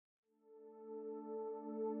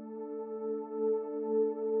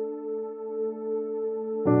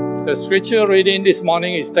The scripture reading this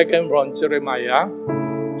morning is taken from Jeremiah,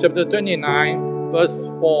 chapter 29, verse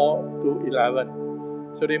 4 to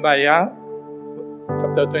 11. Jeremiah,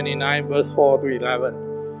 chapter 29, verse 4 to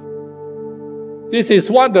 11. This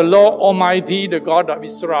is what the Lord Almighty, the God of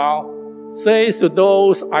Israel, says to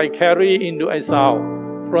those I carry into exile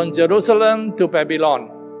from Jerusalem to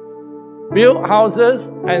Babylon. Build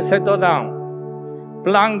houses and settle down.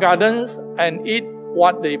 Plant gardens and eat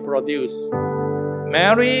what they produce.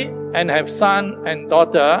 Marry and have son and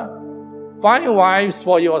daughter. Find wives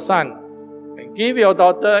for your son, and give your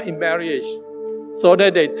daughter in marriage, so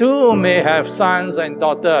that they too may have sons and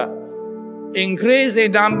daughters. Increase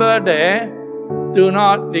in number there, do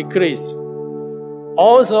not decrease.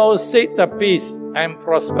 Also seek the peace and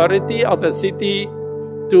prosperity of the city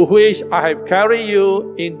to which I have carried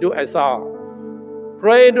you into exile.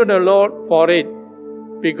 Pray to the Lord for it,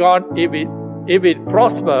 because if it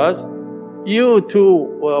prospers, you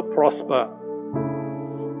too will prosper.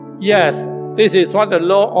 Yes, this is what the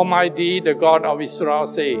Lord Almighty, the God of Israel,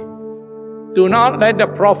 says. Do not let the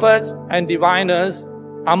prophets and diviners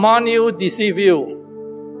among you deceive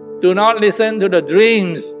you. Do not listen to the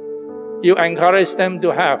dreams you encourage them to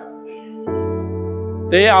have.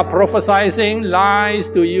 They are prophesying lies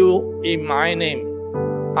to you in my name.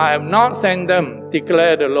 I have not sent them,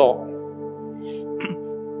 declare the Lord.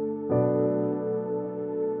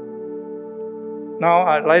 Now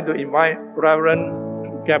I'd like to invite Reverend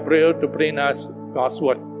Gabriel to bring us God's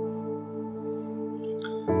Word.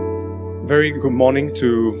 Very good morning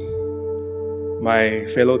to my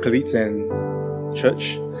fellow colleagues and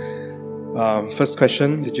church. First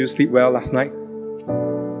question, did you sleep well last night?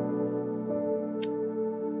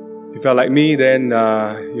 If you're like me, then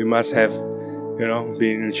you must have,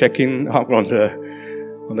 been checking up on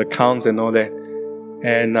the counts and all that.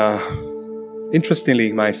 And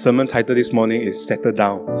interestingly, my sermon title this morning is Settle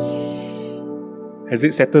Down. Has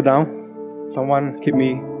it settled down? Someone keep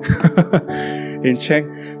me in check.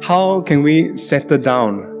 How can we settle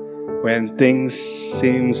down when things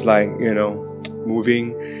seems like,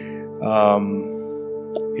 moving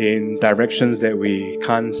in directions that we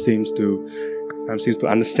can't seems to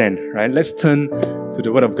understand, right? Let's turn to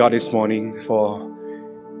the Word of God this morning for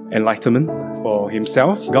enlightenment, for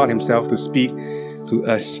God Himself to speak to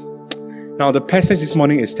us. Now, the passage this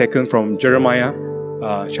morning is taken from Jeremiah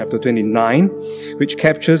chapter 29, which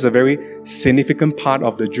captures a very significant part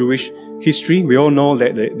of the Jewish history. We all know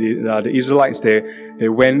that the Israelites, they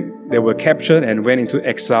were captured and went into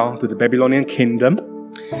exile to the Babylonian kingdom.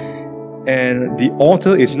 And the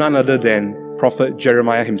author is none other than Prophet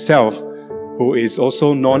Jeremiah himself, who is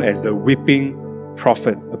also known as the weeping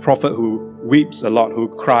prophet, a prophet who weeps a lot, who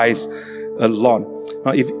cries a lot.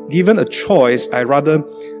 Now, if given a choice, I'd rather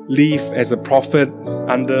live as a prophet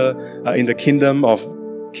in the kingdom of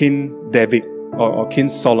King David or King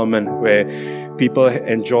Solomon, where people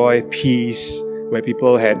enjoy peace, where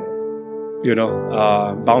people had,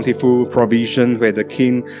 bountiful provision, where the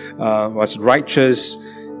king was righteous,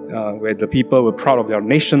 where the people were proud of their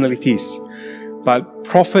nationalities. But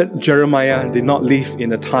Prophet Jeremiah did not live in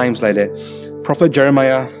the times like that. Prophet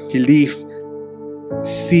Jeremiah, he lived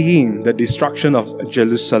seeing the destruction of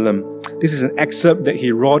Jerusalem. This is an excerpt that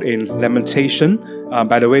he wrote in Lamentation.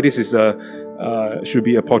 By the way, this is should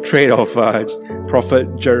be a portrait of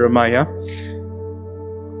Prophet Jeremiah.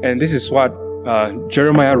 And this is what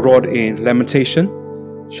Jeremiah wrote in Lamentation,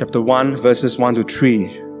 chapter 1, verses 1 to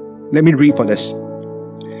 3. Let me read for this.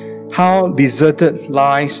 How deserted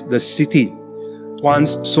lies the city,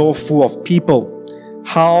 once so full of people.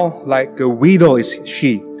 How like a widow is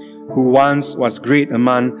she, who once was great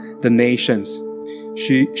among the nations.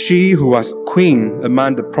 She who was queen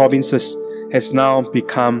among the provinces has now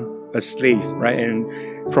become a slave, right?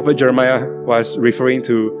 And Prophet Jeremiah was referring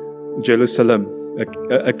to Jerusalem,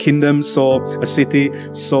 a kingdom, a city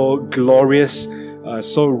so glorious,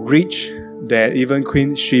 so rich that even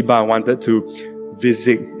Queen Sheba wanted to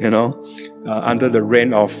visit, under the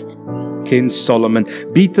reign of King Solomon.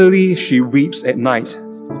 Bitterly she weeps at night.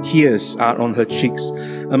 Tears are on her cheeks.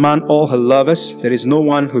 Among all her lovers, there is no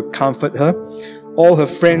one who comfort her. All her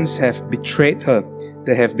friends have betrayed her.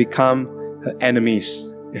 They have become her enemies.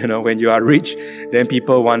 When you are rich, then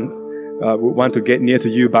people would want to get near to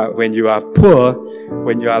you. But when you are poor,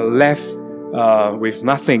 when you are left with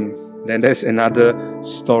nothing, then there's another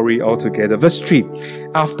story altogether. Verse 3.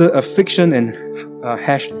 After affliction and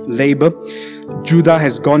harsh labor, Judah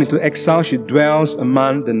has gone into exile. She dwells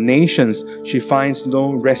among the nations. She finds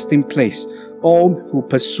no resting place. All who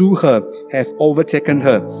pursue her have overtaken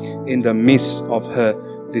her in the midst of her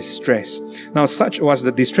distress. Now, such was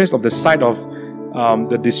the distress of the sight of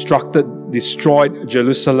the destroyed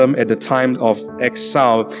Jerusalem at the time of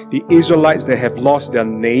exile. The Israelites, they have lost their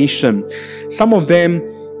nation. Some of them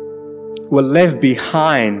were left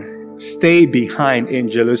behind, stayed behind in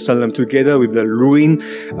Jerusalem together with the ruin,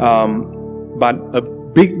 but a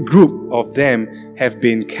big group of them have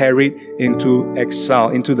been carried into exile,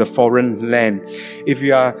 into the foreign land. If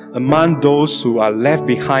you are among those who are left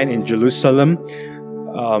behind in Jerusalem,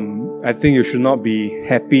 I think you should not be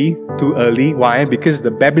happy too early. Why? Because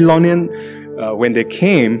the Babylonian, when they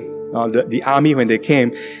came, the army, when they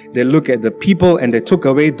came, they look at the people and they took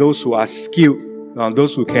away those who are skilled,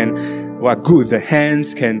 those who are good with the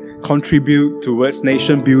hands, can contribute towards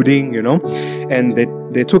nation building, and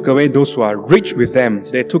they took away those who are rich with them.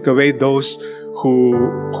 They took away those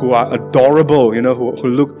who are adorable, who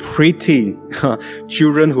look pretty.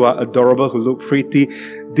 Children who are adorable, who look pretty.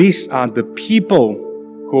 These are the people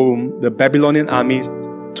whom the Babylonian army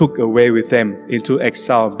took away with them into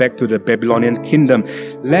exile, back to the Babylonian kingdom.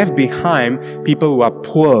 Left behind people who are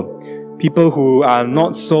poor, people who are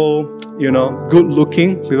not so, good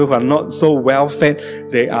looking, people who are not so well fed.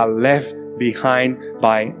 They are left behind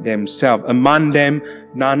by themselves. Among them,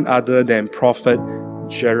 none other than prophet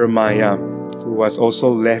Jeremiah, who was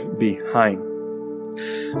also left behind.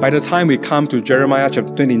 By the time we come to Jeremiah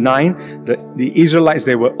chapter 29, the Israelites,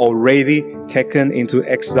 they were already taken into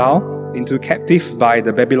exile, into captive by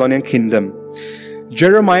the Babylonian kingdom.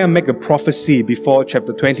 Jeremiah made a prophecy before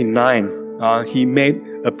chapter 29. He made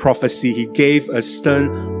a prophecy. He gave a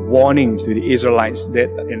stern warning to the Israelites that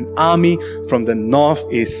an army from the north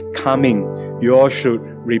is coming. You all should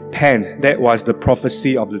repent. That was the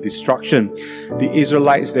prophecy of the destruction. The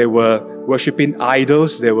Israelites, they were worshipping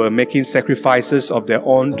idols. They were making sacrifices of their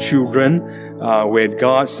own children, where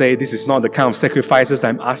God said, this is not the kind of sacrifices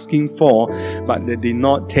I'm asking for, but they did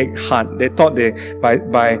not take heart. They thought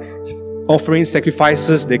by offering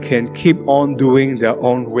sacrifices, they can keep on doing their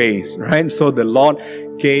own ways, right? So the Lord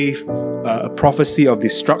gave a prophecy of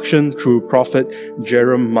destruction through prophet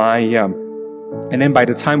Jeremiah. And then by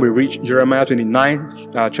the time we reach Jeremiah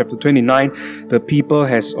 29, chapter 29, the people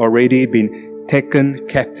has already been taken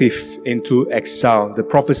captive into exile. The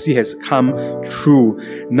prophecy has come true.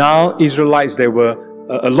 Now Israelites,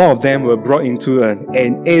 a lot of them were brought into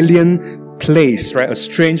an alien place, right? A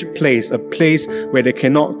strange place, a place where they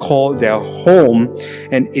cannot call their home.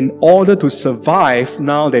 And in order to survive,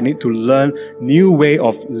 now they need to learn new way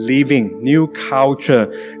of living, new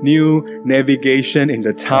culture, new navigation in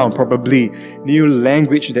the town, probably new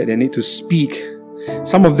language that they need to speak.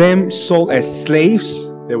 Some of them sold as slaves.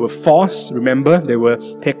 They were forced, remember, they were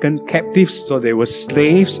taken captives, so they were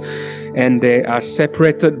slaves, and they are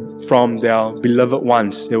separated from their beloved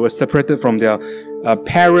ones. They were separated from their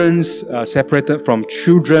parents, separated from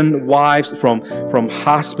children, wives, from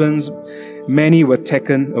husbands. Many were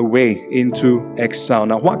taken away into exile.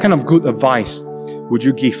 Now, what kind of good advice would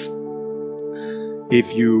you give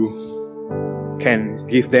if you can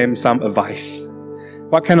give them some advice?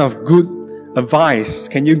 What kind of good advice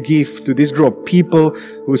can you give to this group of people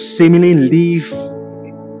who seemingly live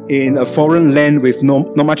in a foreign land with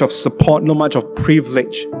not much of support, not much of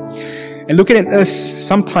privilege? And looking at us,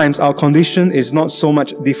 sometimes our condition is not so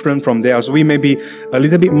much different from theirs. We may be a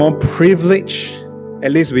little bit more privileged.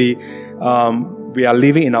 At least we are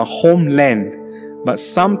living in our homeland. But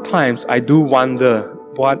sometimes I do wonder,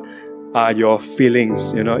 what are your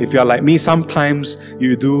feelings? If you are like me, sometimes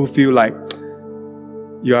you do feel like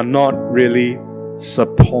you are not really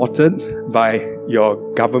supported by your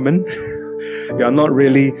government. You are not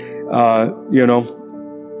really,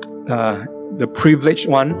 the privileged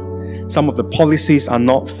one. Some of the policies are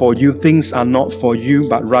not for you. Things are not for you,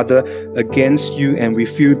 but rather against you. And we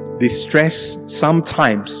feel distressed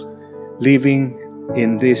sometimes living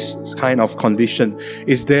in this kind of condition.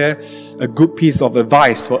 Is there a good piece of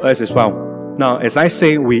advice for us as well? Now, as I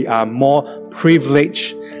say, we are more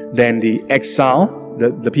privileged than the exile.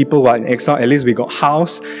 The people who are in exile, at least we got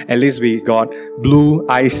house, at least we got blue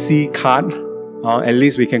IC card, at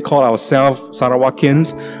least we can call ourselves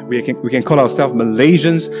Sarawakians, we can call ourselves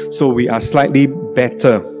Malaysians, so we are slightly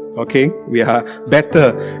better, okay? We are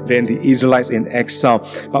better than the Israelites in exile.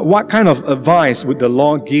 But what kind of advice would the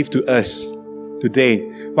Lord give to us today?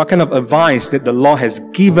 What kind of advice that the Lord has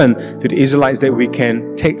given to the Israelites that we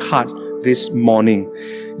can take heart this morning?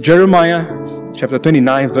 Jeremiah chapter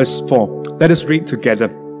 29 verse 4. Let us read together.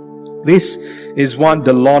 This is what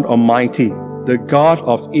the Lord Almighty, the God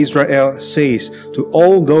of Israel, says to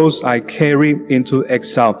all those I carry into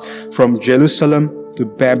exile from Jerusalem to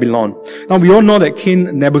Babylon. Now we all know that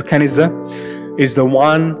King Nebuchadnezzar is the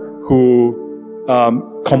one who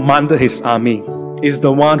commanded his army. is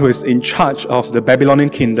the one who is in charge of the Babylonian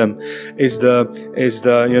kingdom, is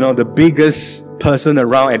the biggest person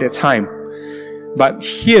around at that time. But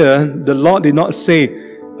here, the Lord did not say,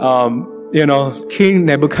 King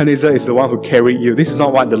Nebuchadnezzar is the one who carried you. This is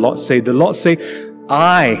not what the Lord said. The Lord said,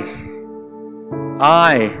 I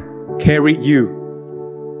carried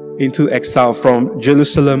you into exile from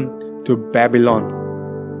Jerusalem to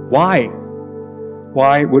Babylon. Why?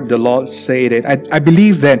 Why would the Lord say that? I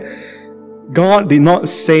believe that God did not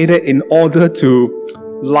say that in order to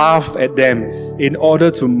laugh at them, in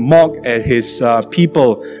order to mock at His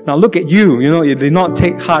people. Now look at you, you did not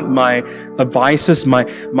take heart my advices, my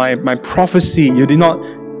prophecy. You did not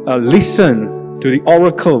listen to the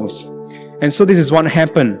oracles. And so this is what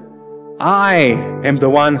happened. I am the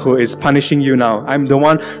one who is punishing you now. I'm the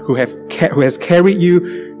one who has carried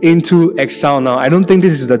you into exile now. I don't think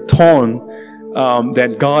this is the tone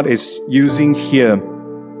that God is using here.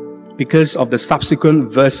 Because of the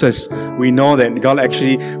subsequent verses, we know that God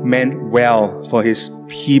actually meant well for His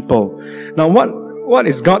people. Now, what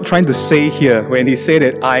is God trying to say here when He said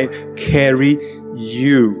that I carry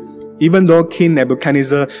you? Even though King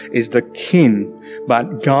Nebuchadnezzar is the king,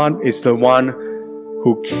 but God is the one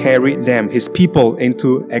who carried them, His people,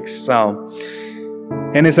 into exile.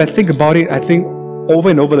 And as I think about it, I think over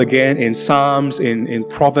and over again in Psalms, in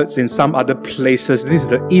Proverbs, in some other places, this is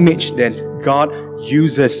the image that God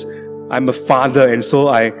uses. I'm a father, and so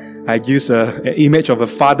I use an image of a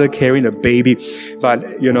father carrying a baby.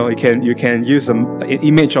 But you can use an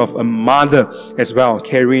image of a mother as well,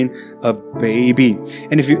 carrying a baby.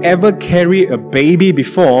 And if you ever carry a baby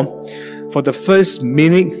before, for the first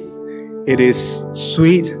minute, it is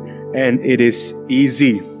sweet and it is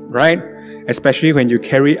easy, right? Especially when you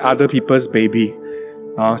carry other people's baby.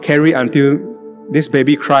 Carry until this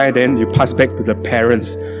baby cry, then you pass back to the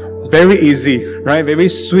parents. Very easy, right? Very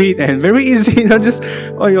sweet and very easy. Just,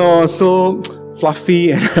 you're so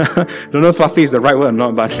fluffy. And don't know if fluffy is the right word or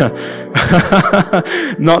not, but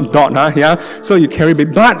not dot, yeah? So you carry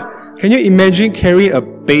baby. But can you imagine carrying a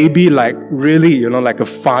baby like really, like a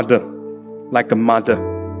father, like a mother?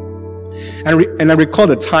 And I recall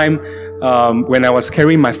the time when I was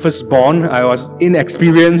carrying my firstborn. I was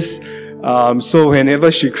inexperienced. So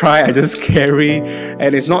whenever she cried, I just carry.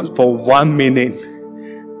 And it's not for 1 minute.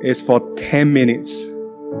 It's for 10 minutes.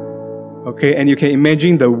 Okay, and you can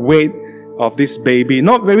imagine the weight of this baby.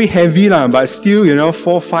 Not very heavy, but still,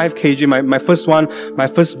 4-5 kg. My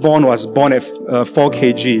firstborn was born at 4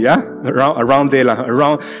 kg, yeah? Around there,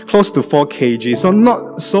 around close to 4 kg. So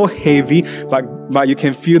not so heavy, but you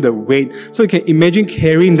can feel the weight. So you can imagine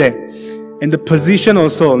carrying that. And the position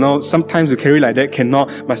also, sometimes you carry like that,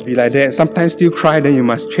 must be like that. Sometimes still cry, then you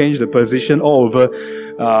must change the position all over.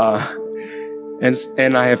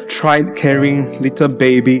 And I have tried carrying little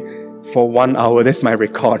baby for 1 hour. That's my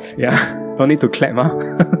record. Yeah. Don't need to clap, huh?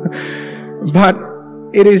 But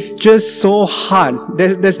it is just so hard.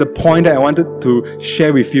 That's the point that I wanted to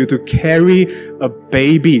share with you, to carry a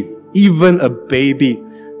baby, even a baby,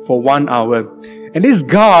 for 1 hour. And this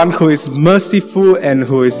God who is merciful and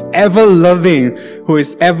who is ever loving, who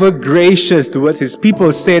is ever gracious towards His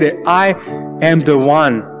people, say that I am the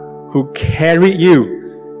one who carried you.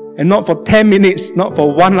 And not for 10 minutes, not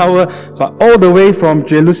for 1 hour, but all the way from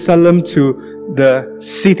Jerusalem to the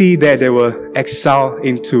city that they were exiled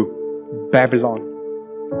into, Babylon.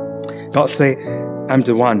 God say, I'm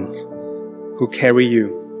the one who carry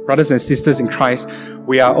you. Brothers and sisters in Christ,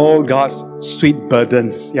 we are all God's sweet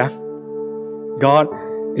burden. Yeah? God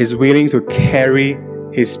is willing to carry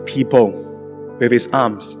His people with His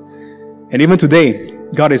arms. And even today,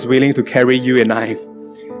 God is willing to carry you and I.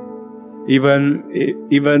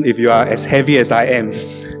 Even if you are as heavy as I am,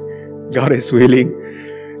 God is willing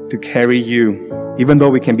to carry you. Even though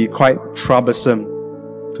we can be quite troublesome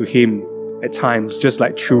to Him at times, just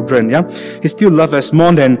like children, yeah? He still loves us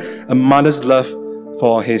more than a mother's love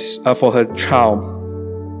for her child.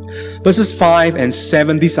 Verses 5 and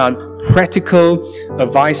 7, these are practical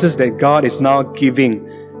advices that God is now giving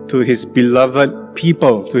to His beloved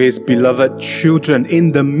people, to His beloved children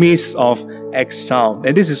in the midst of exile.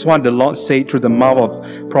 And this is what the Lord said through the mouth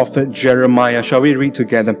of prophet Jeremiah. Shall we read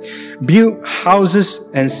together? Build houses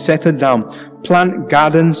and settle down. Plant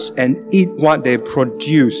gardens and eat what they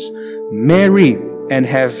produce. Marry and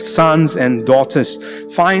have sons and daughters.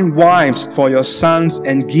 Find wives for your sons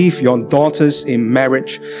and give your daughters in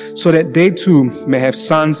marriage, so that they too may have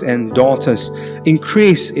sons and daughters.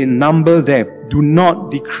 Increase in number there. Do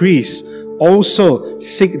not decrease. Also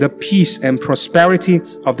seek the peace and prosperity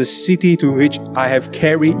of the city to which I have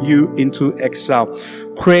carried you into exile.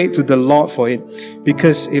 Pray to the Lord for it,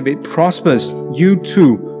 because if it prospers, you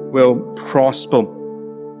too will prosper.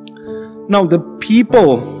 Now, the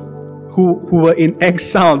people who were in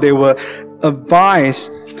exile, they were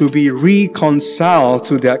advised to be reconciled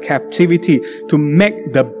to their captivity, to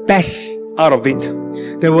make the best out of it.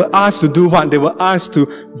 They were asked to do what? They were asked to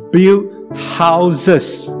build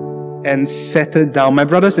houses and settle down. My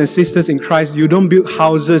brothers and sisters in Christ, you don't build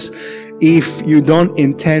houses if you don't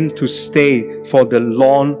intend to stay for the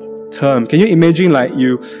long term. Can you imagine, like,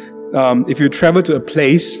 if you travel to a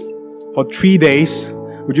place for 3 days,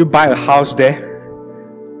 would you buy a house there?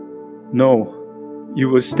 No. You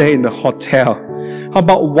will stay in the hotel. How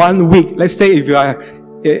about 1 week? Let's say if you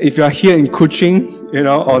are here in Kuching,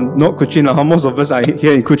 or not Kuching, most of us are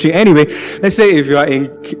here in Kuching. Anyway, let's say if you are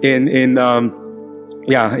in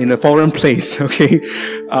a foreign place, okay,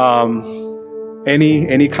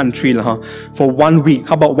 any country, for 1 week.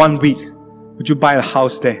 How about 1 week? Would you buy a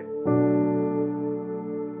house there?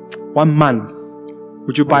 1 month?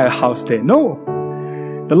 Would you buy a house there? No.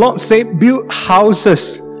 The Lord said, build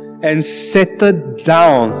houses and settle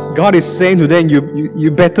down. God is saying to them,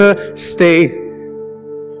 you better stay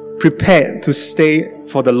prepared to stay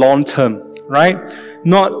for the long term, right?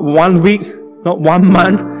 Not 1 week, not 1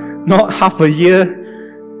 month, not half a year,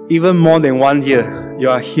 even more than 1 year. You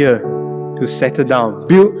are here to settle down.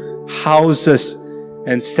 Build houses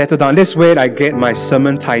and settle down. That's where I get my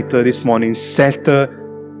sermon title this morning, Settle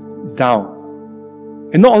Down.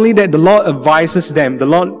 And not only that, the Lord advises them. The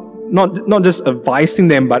Lord not just advising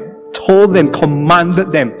them, but told them,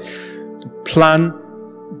 commanded them to plant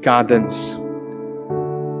gardens.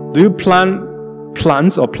 Do you plant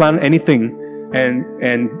plants or plant anything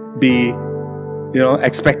and be,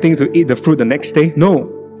 expecting to eat the fruit the next day? No.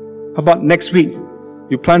 How about next week?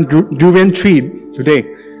 You plant durian tree today.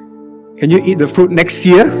 Can you eat the fruit next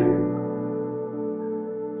year?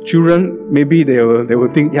 Children, maybe they will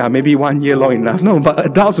think, maybe 1 year long enough. No, but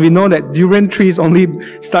adults, we know that durian trees only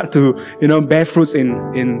start to, bear fruits in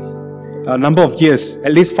a number of years,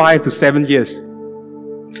 at least 5 to 7 years.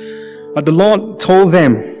 But the Lord told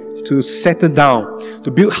them to settle down, to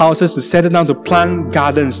build houses, to settle down, to plant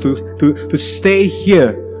gardens, to stay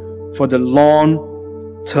here for the long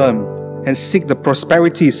term and seek the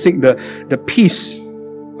prosperity, seek the peace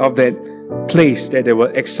of that place that they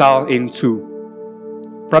were exiled into.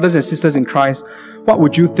 Brothers and sisters in Christ, what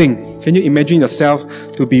would you think? Can you imagine yourself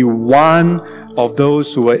to be one of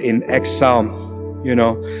those who were in exile,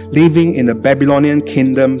 living in the Babylonian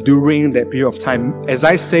kingdom during that period of time? As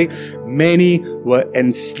I say, many were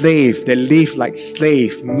enslaved. They lived like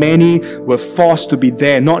slaves. Many were forced to be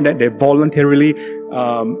there. Not that they voluntarily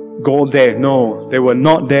go there. No, they were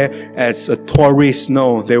not there as a tourist.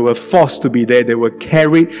 No, they were forced to be there. They were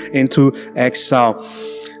carried into exile.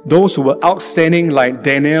 Those who were outstanding, like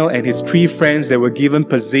Daniel and his 3 friends, they were given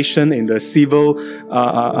position in the civil,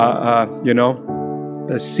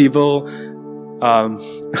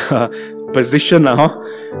 position,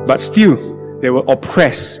 but still they were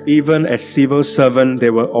oppressed. Even as civil servants, they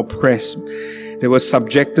were oppressed. They were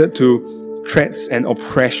subjected to threats and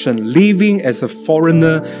oppression. Living as a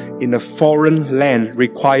foreigner in a foreign land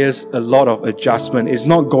requires a lot of adjustment. It's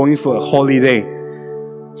not going for a holiday.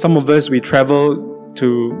 Some of us, we travel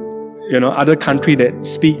to other country that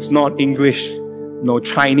speaks not English, no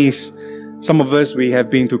Chinese. Some of us, we have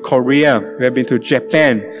been to Korea, we have been to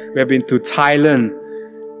Japan, we have been to Thailand,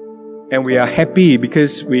 and we are happy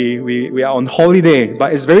because we are on holiday.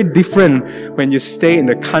 But it's very different when you stay in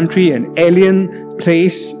the country, an alien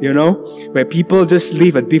place, where people just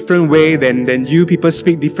live a different way than you. People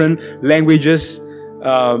speak different languages,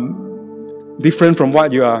 different from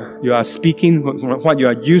what you are speaking, what you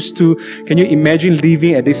are used to. Can you imagine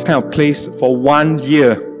living at this kind of place for 1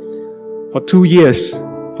 year, for 2 years,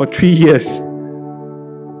 for 3 years?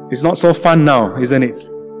 It's not so fun now, isn't it?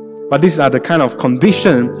 But these are the kind of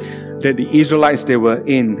condition that the Israelites, they were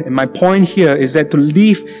in. And my point here is that to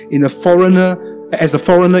live as a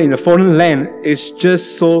foreigner in a foreign land is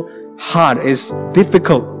just so hard. It's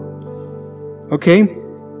difficult. Okay?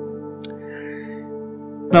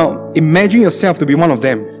 Now, imagine yourself to be one of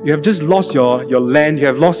them. You have just lost your land, you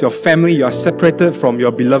have lost your family, you are separated from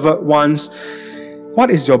your beloved ones. What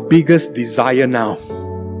is your biggest desire now?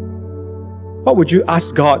 What would you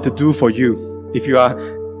ask God to do for you if you are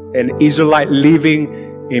an Israelite living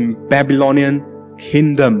in Babylonian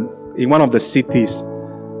kingdom, in one of the cities?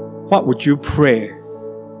 What would you pray?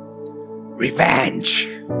 Revenge.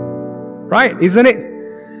 Right? Isn't it?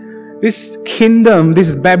 This kingdom,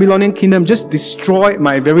 this Babylonian kingdom, just destroyed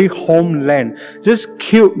my very homeland. Just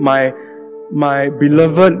killed my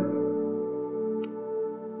beloved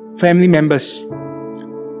family members.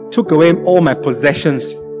 Took away all my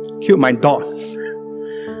possessions. Killed my dog.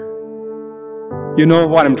 You know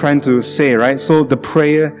what I'm trying to say, right? So the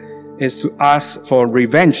prayer is to ask for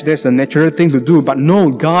revenge. That's a natural thing to do. But no,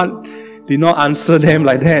 God did not answer them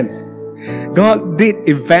like that. God did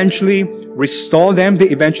eventually restore them. They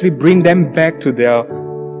eventually bring them back to their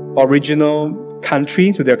original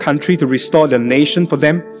country, to restore the nation for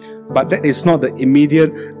them. But that is not the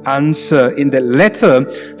immediate answer. In that letter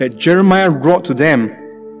that Jeremiah wrote to them,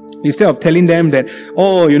 instead of telling them that,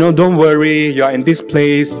 oh, don't worry, you are in this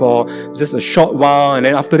place for just a short while, and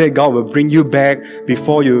then after that God will bring you back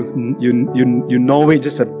before you know it,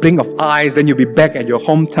 just a blink of eyes, then you'll be back at your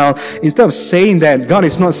hometown. Instead of saying that, God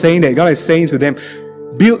is not saying that. God is saying to them,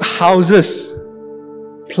 build houses,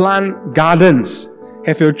 plant gardens,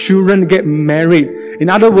 have your children get married. In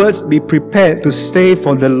other words, be prepared to stay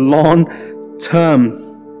for the long term.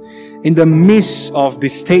 In the midst of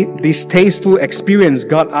this distasteful experience,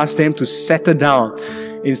 God asked them to settle down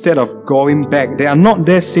instead of going back. They are not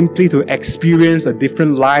there simply to experience a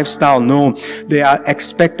different lifestyle. No, they are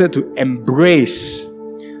expected to embrace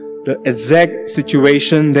the exact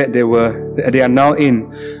situation that they are now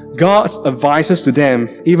in. God's advices to them,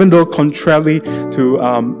 even though contrary to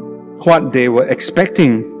what they were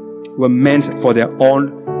expecting, were meant for their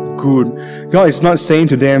own good. God is not saying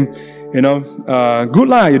to them, good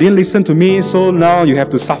lah, you didn't listen to me, so now you have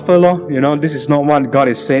to suffer lor. This is not what God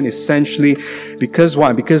is saying essentially. Because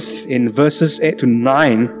why? Because in verses 8 to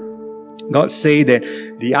 9, God say that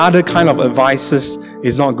the other kind of advices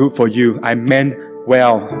is not good for you. I meant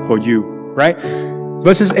well for you, right?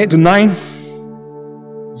 Verses 8 to 9.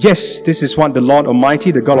 Yes, this is what the Lord Almighty,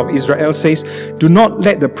 the God of Israel says. Do not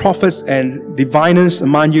let the prophets and diviners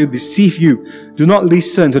among you deceive you. Do not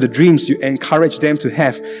listen to the dreams you encourage them to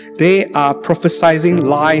have. They are prophesying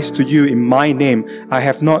lies to you in my name. I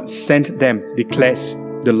have not sent them, declares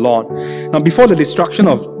the Lord. Now, before the destruction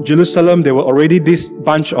of Jerusalem, there were already this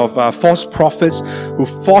bunch of false prophets who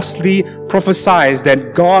falsely prophesied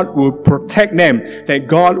that God will protect them, that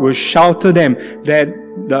God will shelter them, that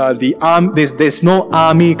there's no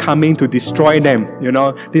army coming to destroy them.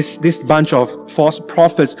 This bunch of false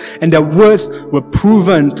prophets, and their words were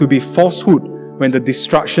proven to be falsehood when the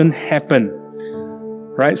destruction happened.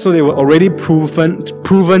 Right? So they were already proven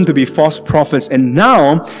to be false prophets. And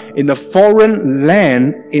now, in the foreign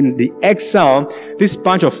land, in the exile, this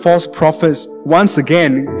bunch of false prophets once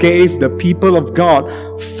again gave the people of God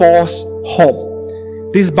false hope.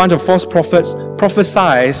 This bunch of false prophets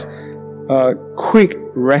prophesied quick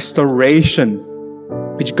restoration,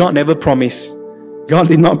 which God never promised. God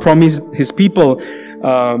did not promise His people,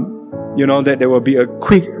 that there will be a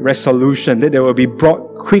quick resolution, that they will be brought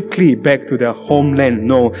quickly back to their homeland.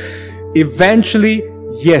 No. Eventually,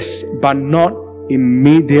 yes, but not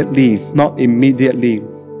immediately. Not immediately.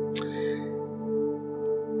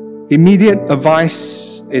 Immediate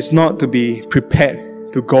advice is not to be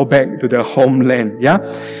prepared to go back to their homeland. Yeah?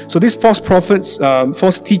 So these false prophets,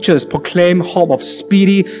 false teachers proclaim hope of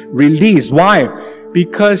speedy release. Why?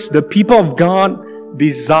 Because the people of God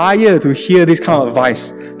desire to hear this kind of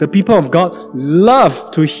advice. The people of God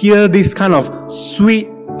love to hear this kind of sweet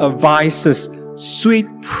advices, sweet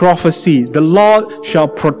prophecy. The Lord shall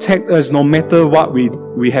protect us no matter what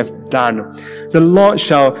we have done. The Lord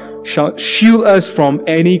shall shield us from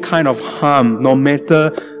any kind of harm, no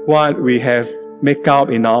matter what we have make up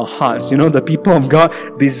in our hearts. The people of God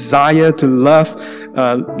desire to love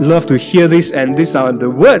to hear this, and these are the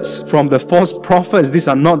words from the false prophets. These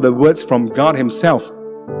are not the words from God Himself.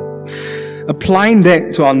 Applying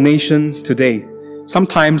that to our nation today,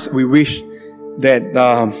 sometimes we wish that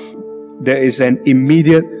there is an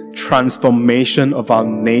immediate transformation of our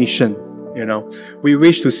nation. We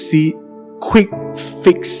wish to see quick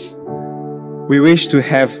fix. We wish to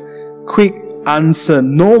have quick answer.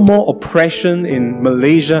 No more oppression in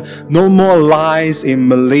Malaysia. No more lies in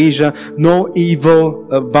Malaysia. No evil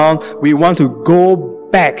abound. We want to go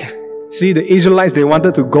back. See, the Israelites, they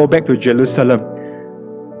wanted to go back to Jerusalem.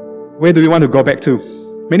 Where do we want to go back to?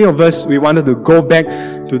 Many of us, we wanted to go back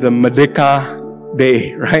to the Merdeka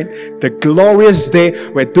Day, right? The glorious day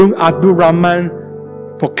where Tun Abdul Rahman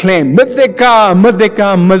proclaimed, Merdeka,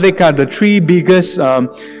 Merdeka, Merdeka, the three biggest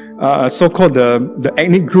so-called the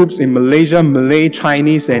ethnic groups in Malaysia, Malay,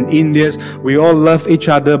 Chinese, and Indians. We all love each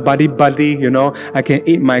other, buddy. I can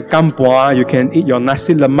eat my kampua, you can eat your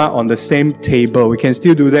nasi lemak on the same table. We can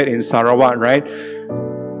still do that in Sarawak, right?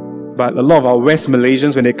 But a lot of our West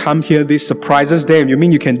Malaysians, when they come here, this surprises them. You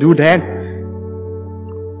mean you can do that?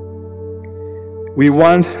 We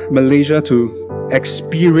want Malaysia to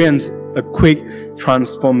experience a quick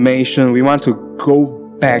transformation. We want to go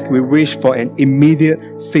back. We wish for an immediate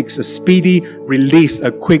fix, a speedy release,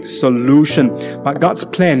 a quick solution. But God's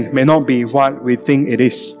plan may not be what we think it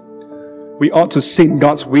is. We ought to seek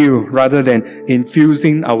God's will rather than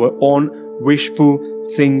infusing our own wishful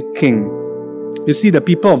thinking. You see, the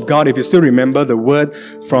people of God, if you still remember the word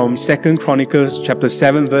from 2 Chronicles chapter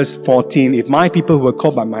 7 verse 14, if my people who are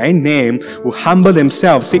called by my name will humble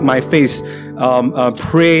themselves, seek my face,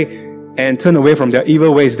 pray and turn away from their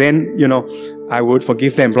evil ways, then, I would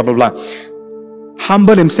forgive them, blah, blah, blah.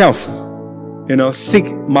 Humble themselves,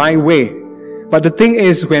 seek my way. But the thing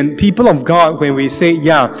is, when people of God, when we say,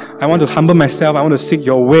 I want to humble myself, I want to seek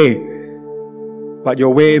your way, but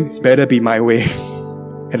your way better be my way.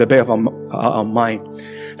 At the back of our mind.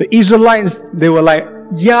 The Israelites, they were like,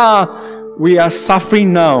 we are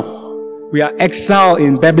suffering now. We are exiled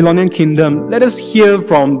in Babylonian kingdom. Let us hear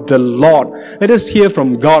from the Lord. Let us hear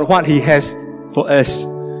from God what He has for us.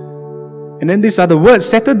 And then these are the words: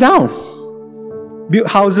 settle down. Build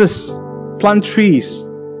houses. Plant trees.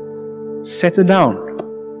 Settle down.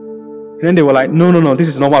 And then they were like, no, this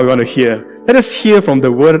is not what we want to hear. Let us hear from the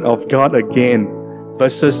word of God again.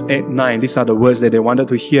 Verses 8, 9, these are the words that they wanted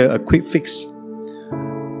to hear, a quick fix.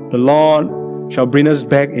 The Lord shall bring us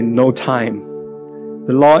back in no time.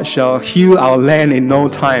 The Lord shall heal our land in no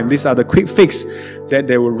time. These are the quick fix that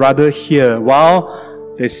they would rather hear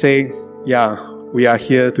while they say, we are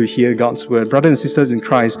here to hear God's word. Brothers and sisters in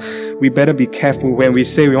Christ, we better be careful when we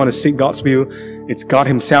say we want to seek God's will. It's God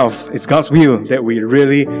Himself, it's God's will that we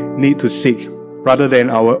really need to seek, rather than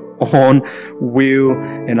our own will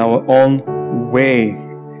and our own way.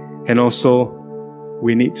 And also,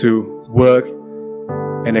 we need to work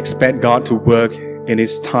and expect God to work in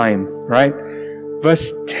His time, right?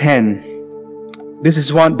 Verse 10. This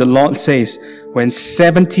is what the Lord says: when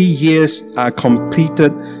 70 years are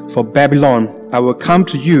completed for Babylon, I will come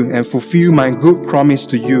to you and fulfill my good promise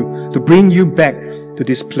to you, to bring you back to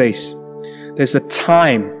this place. There's a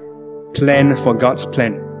time plan for God's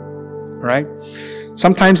plan, right?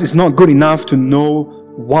 Sometimes it's not good enough to know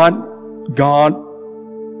what God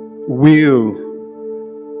will,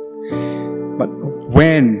 but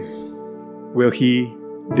when will He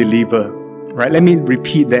deliver? Right? Let me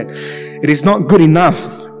repeat that. It is not good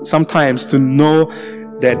enough sometimes to know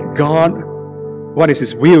that God, what is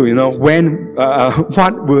His will, when,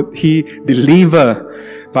 what will He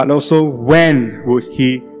deliver, but also when will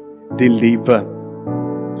He deliver?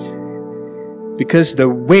 Because the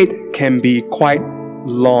wait can be quite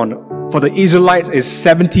long. For the Israelites, it's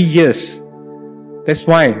 70 years. That's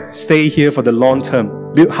why stay here for the long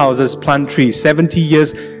term. Build houses, plant trees. 70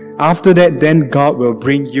 years. After that, then God will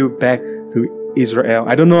bring you back to Israel.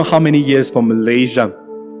 I don't know how many years for Malaysia.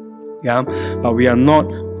 But we are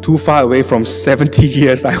not too far away from 70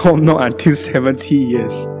 years. I hope not until 70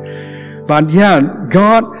 years. But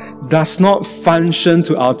God does not function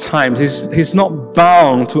to our times. He's not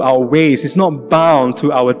bound to our ways. He's not bound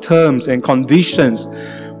to our terms and conditions.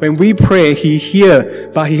 When we pray, He hears,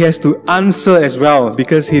 but He has to answer as well,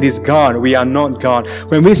 because He is God. We are not God.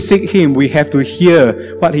 When we seek Him, we have to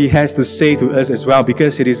hear what He has to say to us as well,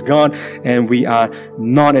 because He is God and we are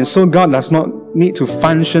not. And so God does not need to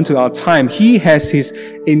function to our time. He has His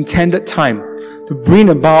intended time to bring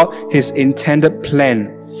about His intended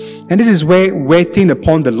plan. And this is where waiting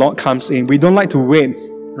upon the Lord comes in. We don't like to wait,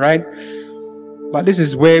 right? But this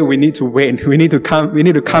is where we need to wait. We need to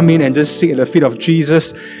come in and just sit at the feet of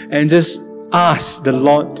Jesus and just ask the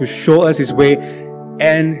Lord to show us His way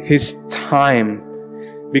and His time.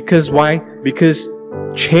 Because why? Because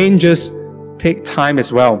changes take time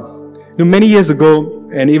as well. Many years ago,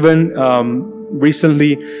 and even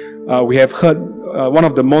recently, we have heard one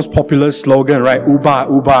of the most popular slogan, right?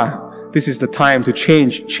 Ubah. This is the time to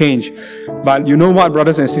change. But you know what,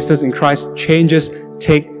 brothers and sisters in Christ? Changes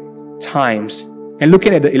take times. And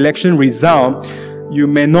looking at the election result, you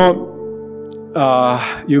may not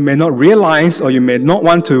realize, or you may not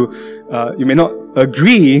want to, you may not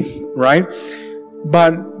agree, right?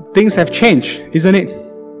 But things have changed, isn't it?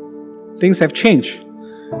 Things have changed.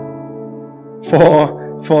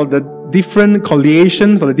 For the different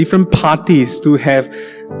coalition, for the different parties to have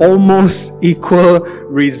almost equal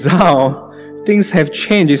result, things have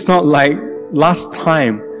changed. It's not like last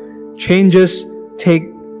time. Changes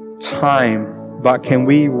take time. But can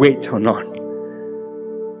we wait or not?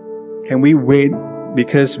 Can we wait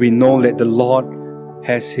because we know that the Lord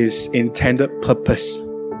has His intended purpose?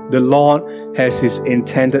 The Lord has His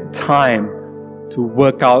intended time to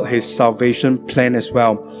work out His salvation plan as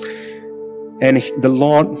well. And the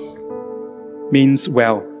Lord means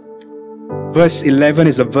well. Verse 11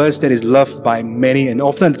 is a verse that is loved by many, and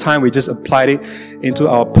often at the time we just applied it into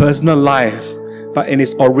our personal life. But in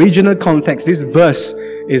its original context, this verse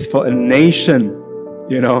is for a nation,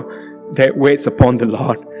 that waits upon the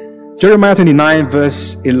Lord. Jeremiah 29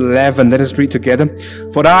 verse 11. Let us read together.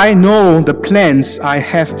 For I know the plans I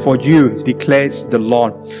have for you, declares the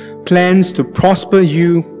Lord. Plans to prosper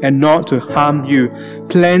you and not to harm you.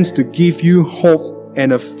 Plans to give you hope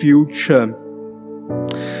and a future.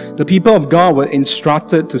 The people of God were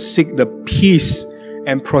instructed to seek the peace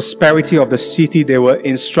and prosperity of the city. They were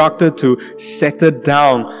instructed to settle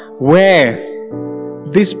down where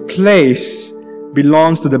this place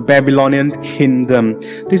belongs to the Babylonian kingdom.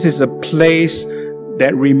 This is a place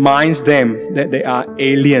that reminds them that they are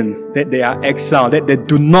alien, that they are exiled, that they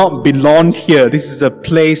do not belong here. This is a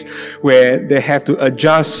place where they have to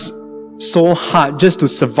adjust so hard just to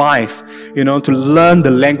survive, to learn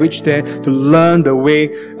the language there, to learn the way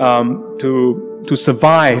to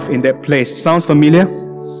survive in that place. Sounds familiar?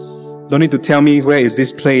 Don't need to tell me where is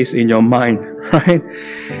this place in your mind, right?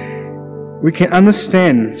 We can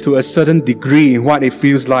understand to a certain degree what it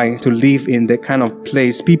feels like to live in that kind of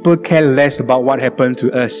place. People care less about what happened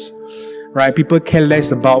to us, right? People care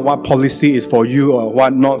less about what policy is for you or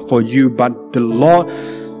what not for you. But the Lord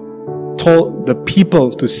told the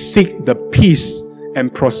people to seek the peace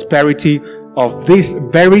and prosperity of this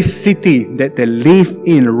very city that they live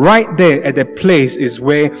in. Right there at that place is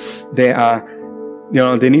where they are,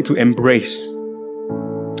 they need to embrace.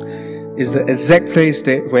 Is the exact place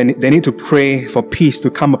that when they need to pray for peace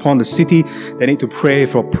to come upon the city, they need to pray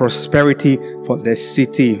for prosperity for their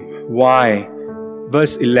city. Why?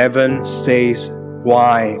 Verse 11 says,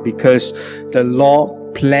 why? Because the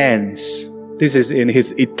Lord plans. This is in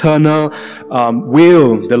His eternal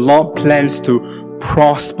will. The Lord plans to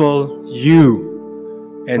prosper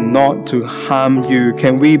you and not to harm you.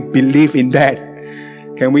 Can we believe in that?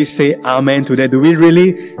 Can we say amen to that? Do we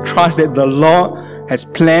really trust that the Lord has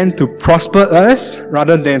planned to prosper us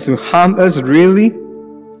rather than to harm us, really?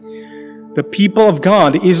 The people of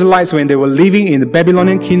God, the Israelites, when they were living in the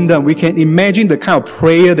Babylonian kingdom, we can imagine the kind of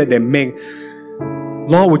prayer that they make.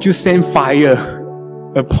 Lord, would you send fire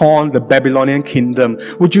upon the Babylonian kingdom?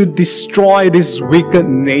 Would you destroy this wicked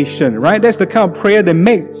nation? Right? That's the kind of prayer they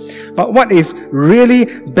make. But what if really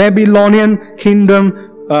Babylonian kingdom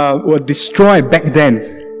were destroyed back then?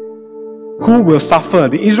 Who will suffer?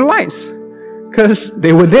 The Israelites. Because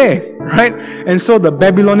they were there, right? And so the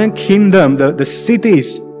Babylonian kingdom, the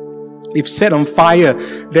cities, if set on fire,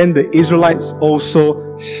 then the Israelites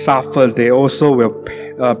also suffer. They also will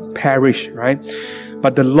perish, right?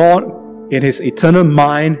 But the Lord, in His eternal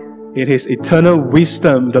mind, in His eternal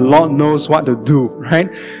wisdom, the Lord knows what to do, right?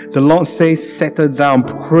 The Lord says, settle down,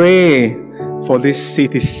 pray for this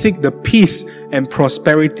city, seek the peace and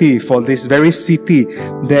prosperity for this very city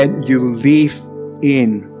that you live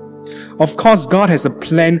in. Of course, God has a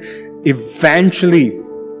plan eventually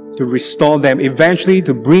to restore them, eventually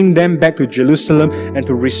to bring them back to Jerusalem and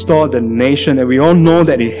to restore the nation. And we all know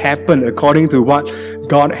that it happened according to what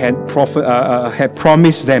God had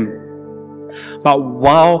promised them. But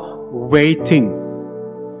while waiting,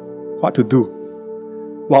 what to do?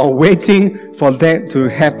 While waiting for that to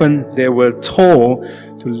happen, they were told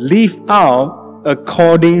to live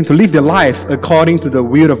their life according to the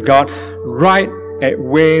will of God, right at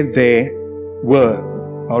where they were,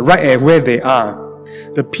 or right at where they are.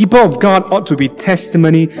 The people of God ought to be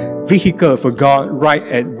testimony vehicle for God right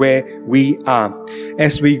at where we are.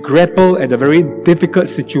 As we grapple at the very difficult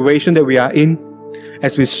situation that we are in,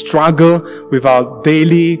 as we struggle with our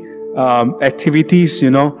daily activities,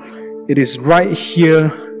 it is right here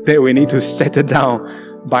that we need to settle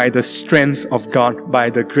down by the strength of God,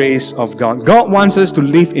 by the grace of God. God wants us to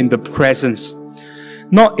live in the presence,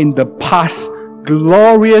 not in the past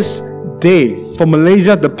glorious day. For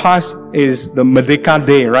Malaysia, the past is the Merdeka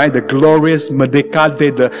Day, right? The glorious Merdeka Day,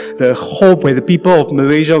 the hope where the people of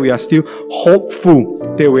Malaysia, we are still hopeful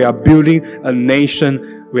that we are building a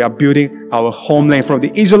nation, we are building our homeland. For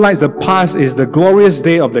the Israelites, the past is the glorious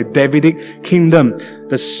day of the Davidic kingdom,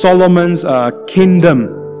 the Solomon's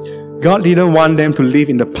kingdom. God didn't want them to live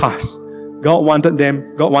in the past. God wanted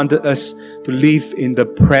us to live in the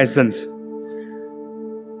present.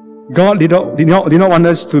 God did not want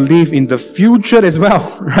us to live in the future as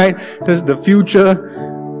well, right? Because the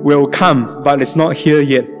future will come, but it's not here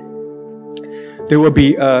yet. There will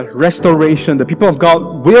be a restoration. The people of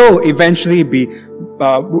God will eventually be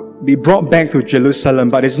brought back to Jerusalem,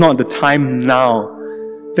 but it's not the time now.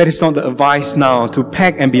 That is not the advice now to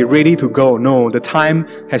pack and be ready to go. No, the time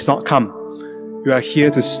has not come. We are here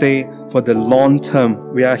to stay for the long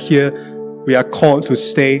term. We are called to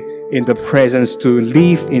stay in the presence, to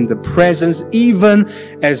live in the presence, even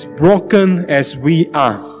as broken as we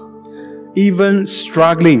are. even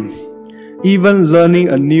struggling, even learning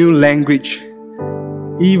a new language,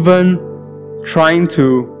 even trying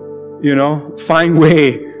to, find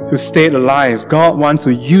way to stay alive. God wants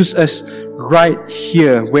to use us right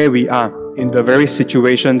here where we are, in the very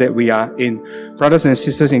situation that we are in. Brothers and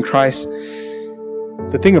sisters in Christ,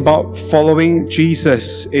 the thing about following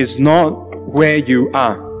Jesus is not where you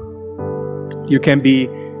are. You can be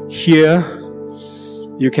here,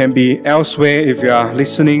 you can be elsewhere. If you are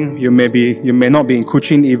listening, you may not be in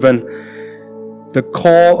Kuching even. The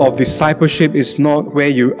call of discipleship is not where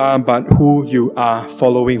you are, but who you are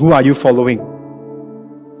following. Who are you following?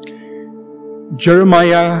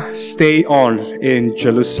 Jeremiah stayed on in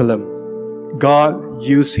Jerusalem. God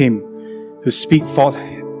used him to speak forth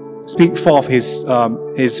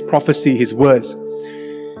his prophecy, his words.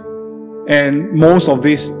 And most of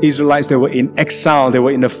these Israelites, they were in exile. They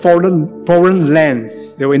were in a foreign land.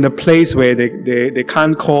 They were in a place where they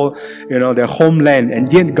can't call, their homeland.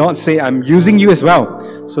 And yet God said, I'm using you as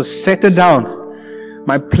well. So settle down.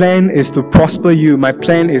 My plan is to prosper you. My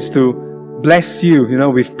plan is to bless you,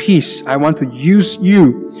 with peace. I want to use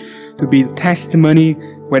you to be testimony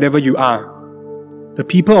wherever you are. The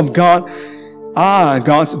people of God are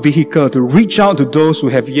God's vehicle to reach out to those who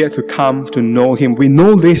have yet to come to know Him. We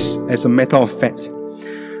know this as a matter of fact.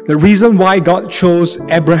 The reason why God chose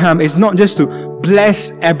Abraham is not just to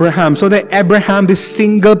bless Abraham so that Abraham, this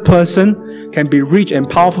single person, can be rich and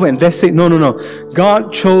powerful and that's it. No.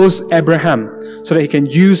 God chose Abraham so that He can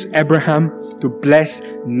use Abraham to bless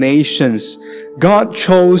nations. God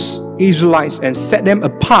chose Israelites and set them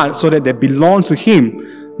apart so that they belong to Him.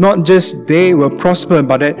 Not just they will prosper,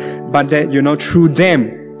 but that through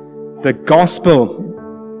them, the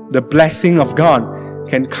gospel, the blessing of God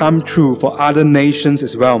can come true for other nations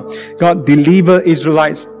as well. God delivered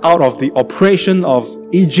Israelites out of the oppression of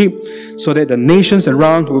Egypt so that the nations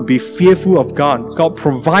around will be fearful of God. God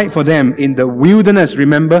provide for them in the wilderness.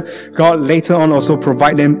 Remember, God later on also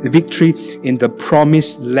provide them victory in the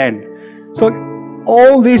promised land. So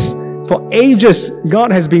all this for ages,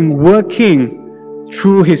 God has been working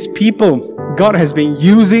through His people. God has been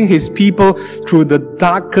using His people through the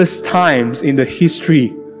darkest times in the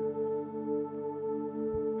history.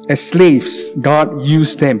 As slaves, God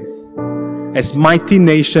used them. As mighty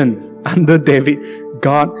nation under David,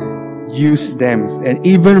 God used them. And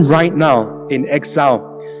even right now, in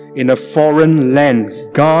exile, in a foreign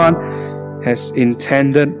land, God has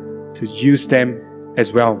intended to use them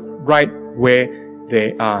as well, right where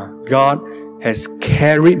they are. God has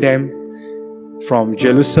carried them from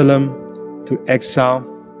Jerusalem to exile.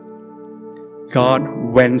 God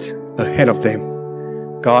went ahead of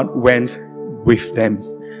them. God went with them.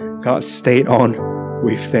 God stayed on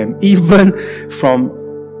with them. Even from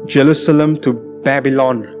Jerusalem to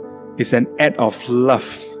Babylon is an act of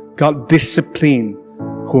love. God disciplined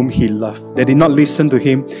whom He loved. They did not listen to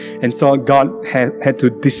Him, and so God had to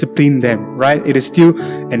discipline them, right? It is still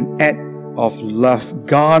an act of love.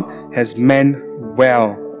 God has meant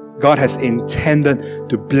well. God has intended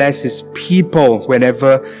to bless His people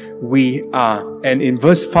whenever we are. And in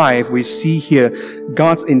verse 5, we see here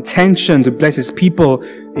God's intention to bless His people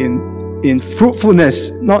in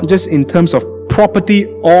fruitfulness, not just in terms of property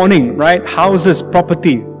owning, right? Houses,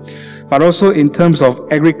 property, but also in terms of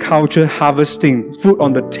agriculture, harvesting, food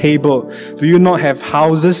on the table. Do you not have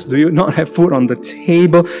houses? Do you not have food on the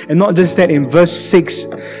table? And not just that, in verse 6,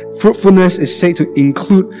 fruitfulness is said to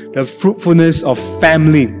include the fruitfulness of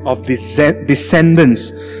family, of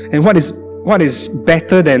descendants. And what is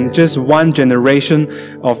better than just one generation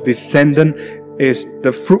of descendant is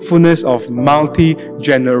the fruitfulness of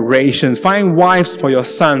multi-generations. Find wives for your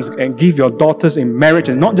sons and give your daughters in marriage.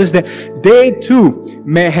 And not just that, they too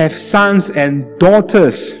may have sons and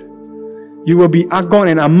daughters. You will be Agon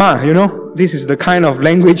and Amma, This is the kind of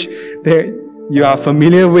language that you are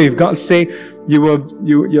familiar with. God say,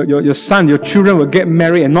 your son, your children will get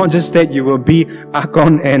married, and not just that, you will be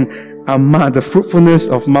Agon and Amma, the fruitfulness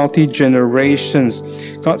of multi-generations.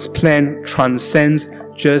 God's plan transcends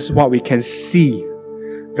just what we can see.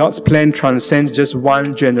 God's plan transcends just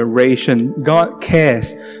one generation. God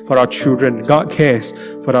cares for our children. God cares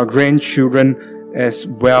for our grandchildren as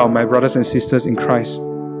well, my brothers and sisters in Christ.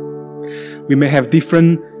 We may have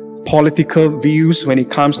different political views when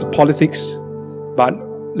it comes to politics, but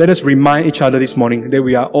let us remind each other this morning that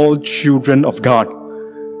we are all children of God.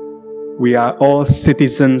 We are all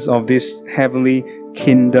citizens of this heavenly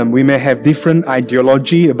kingdom. We may have different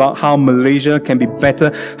ideology about how Malaysia can be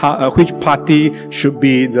better, which party should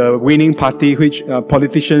be the winning party, which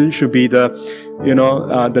politician should be the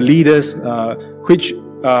leaders, which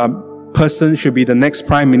person should be the next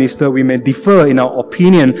prime minister. We may differ in our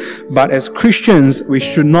opinion, but as Christians, we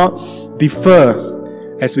should not differ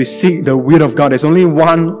as we seek the will of God. There's only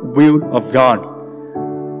one will of God.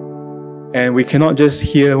 And we cannot just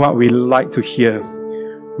hear what we like to hear.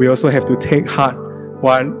 We also have to take heart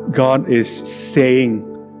what God is saying,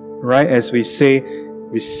 right? As we say,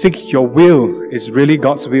 we seek your will. It's really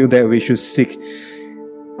God's will that we should seek.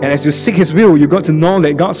 And as you seek His will, you got to know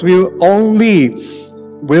that God's will only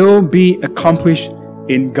will be accomplished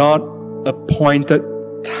in God-appointed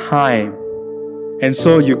time. And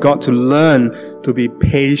so you got to learn to be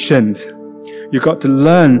patient. You got to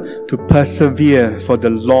learn to persevere for the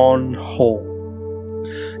long haul.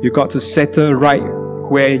 You got to settle right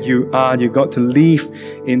where you are. You got to live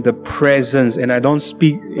in the presence. And I don't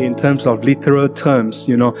speak in terms of literal terms,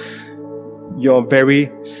 your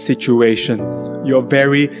very situation, your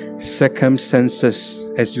very circumstances.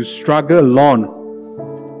 As you struggle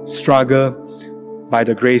along, struggle by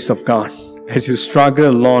the grace of God. As you struggle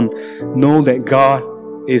along, know that God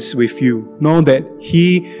is with you. Know that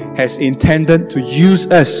He has intended to use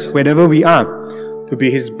us wherever we are to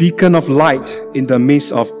be His beacon of light in the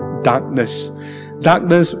midst of darkness.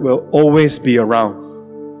 Darkness will always be around,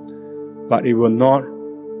 but it will not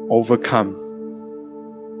overcome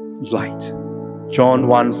light. John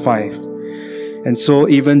 1:5. And so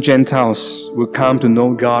even Gentiles will come to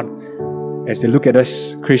know God as they look at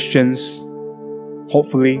us Christians.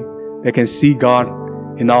 Hopefully they can see God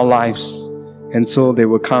in our lives, and so they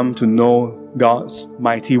will come to know God's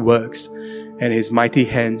mighty works and His mighty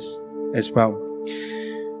hands as well.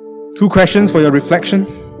 2 questions for your reflection.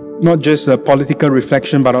 Not just a political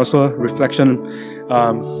reflection, but also reflection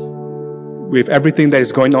with everything that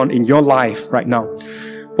is going on in your life right now.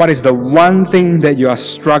 What is the one thing that you are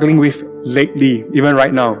struggling with lately, even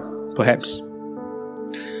right now, perhaps?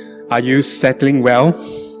 Are you settling well?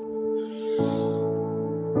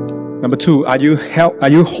 Number 2, are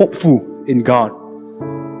you hopeful in God?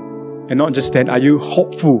 And not just that, are you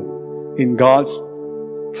hopeful in God's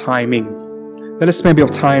timing? Let us spend a bit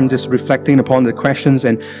of time just reflecting upon the questions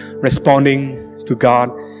and responding to God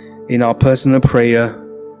in our personal prayer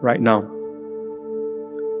right now.